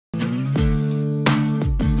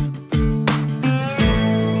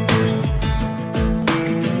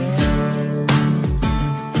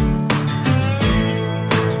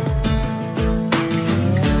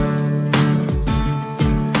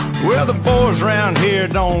boys round here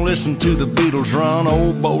don't listen to the Beatles run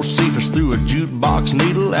old Bo Cephas through a jukebox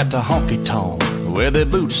needle at the honky-tonk where their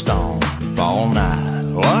boots stomp all night.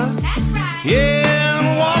 What? That's right. Yeah,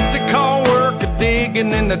 and what they call work a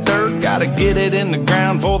digging in the dirt. Gotta get it in the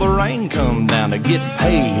ground before the rain come down to get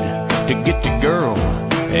paid to get the girl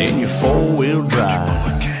in your four-wheel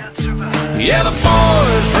drive. Yeah, the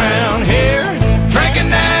boys round here drinking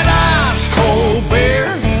that ice-cold beer,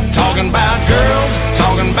 talking about girls,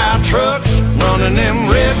 talking about trucks, running them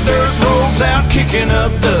red dirt roads out, kicking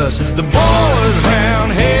up dust. The boys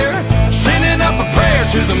round here sending up a prayer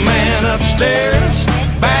to the man upstairs.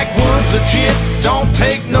 Backwoods legit, don't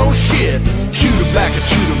take no shit. Chew tobacco,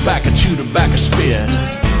 chew tobacco, chew tobacco, spit.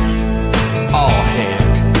 Oh heck.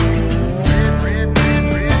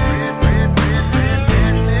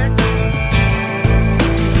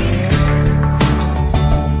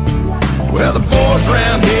 Well, the boys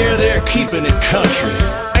round here, they're keeping it country.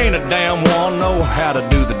 Ain't a damn one know how to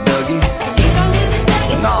do the Dougie.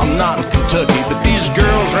 No, I'm not in Kentucky, but these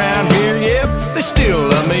girls round here, yep, they still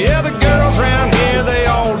love me. Yeah, the girls round here, they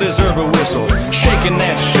all deserve a whistle, shaking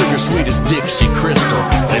that sugar sweet as Dixie Crystal.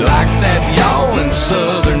 They like that yawling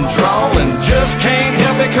southern drawl and just can't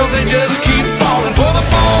help it 'cause they just keep falling for the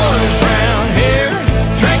boys round here,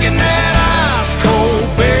 drinking that ice cold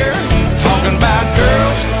beer, talking about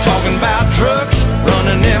girls, talking about trucks,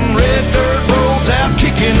 running them red dirt roads out,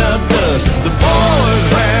 kicking up dust. The boys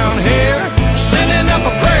round here sending up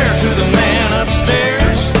a prayer to the man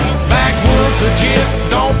upstairs. Backwoods legit,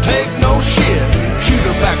 don't take no shit. Chew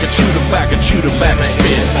tobacco, chew tobacco, chew tobacco,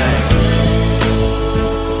 spit.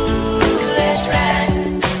 Let's ride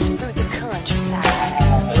through the countryside.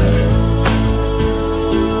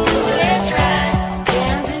 Let's ride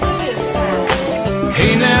down to the riverside.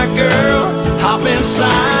 Hey now girl, hop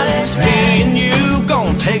inside. Me and you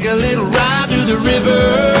gon' take a little ride to the river.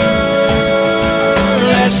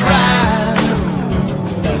 Let's ride.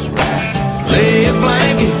 Lay a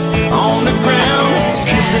blanket on the ground,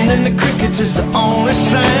 kissing in the crickets is the only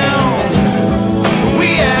sound.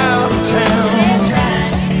 We out of town.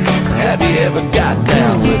 Have you ever got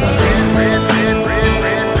down with a?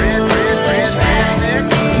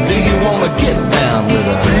 Do you wanna get down with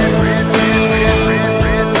a?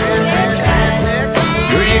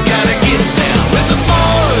 Girl, you gotta get down with the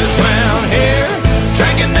boys round here,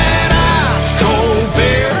 drinking that ice cold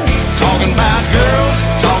beer, talking about girls,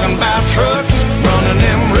 talking about trucks, running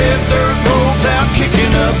them red dirt roads out,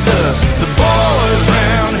 kicking up dust. The boys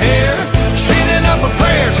round here sending up a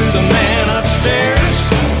prayer to the man upstairs.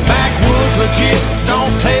 Backwoods legit,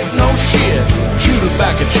 don't take no shit. Chew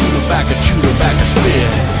tobacco, chew tobacco, chew tobacco,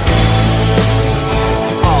 spit.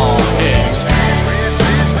 Oh heck.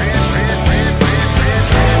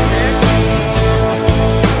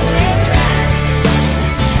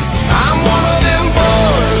 I'm one of them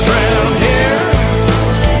boys round here.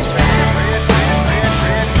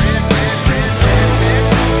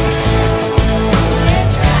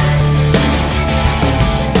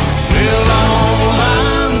 Well, all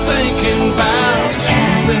I'm thinking about is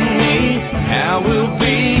you and me, how we'll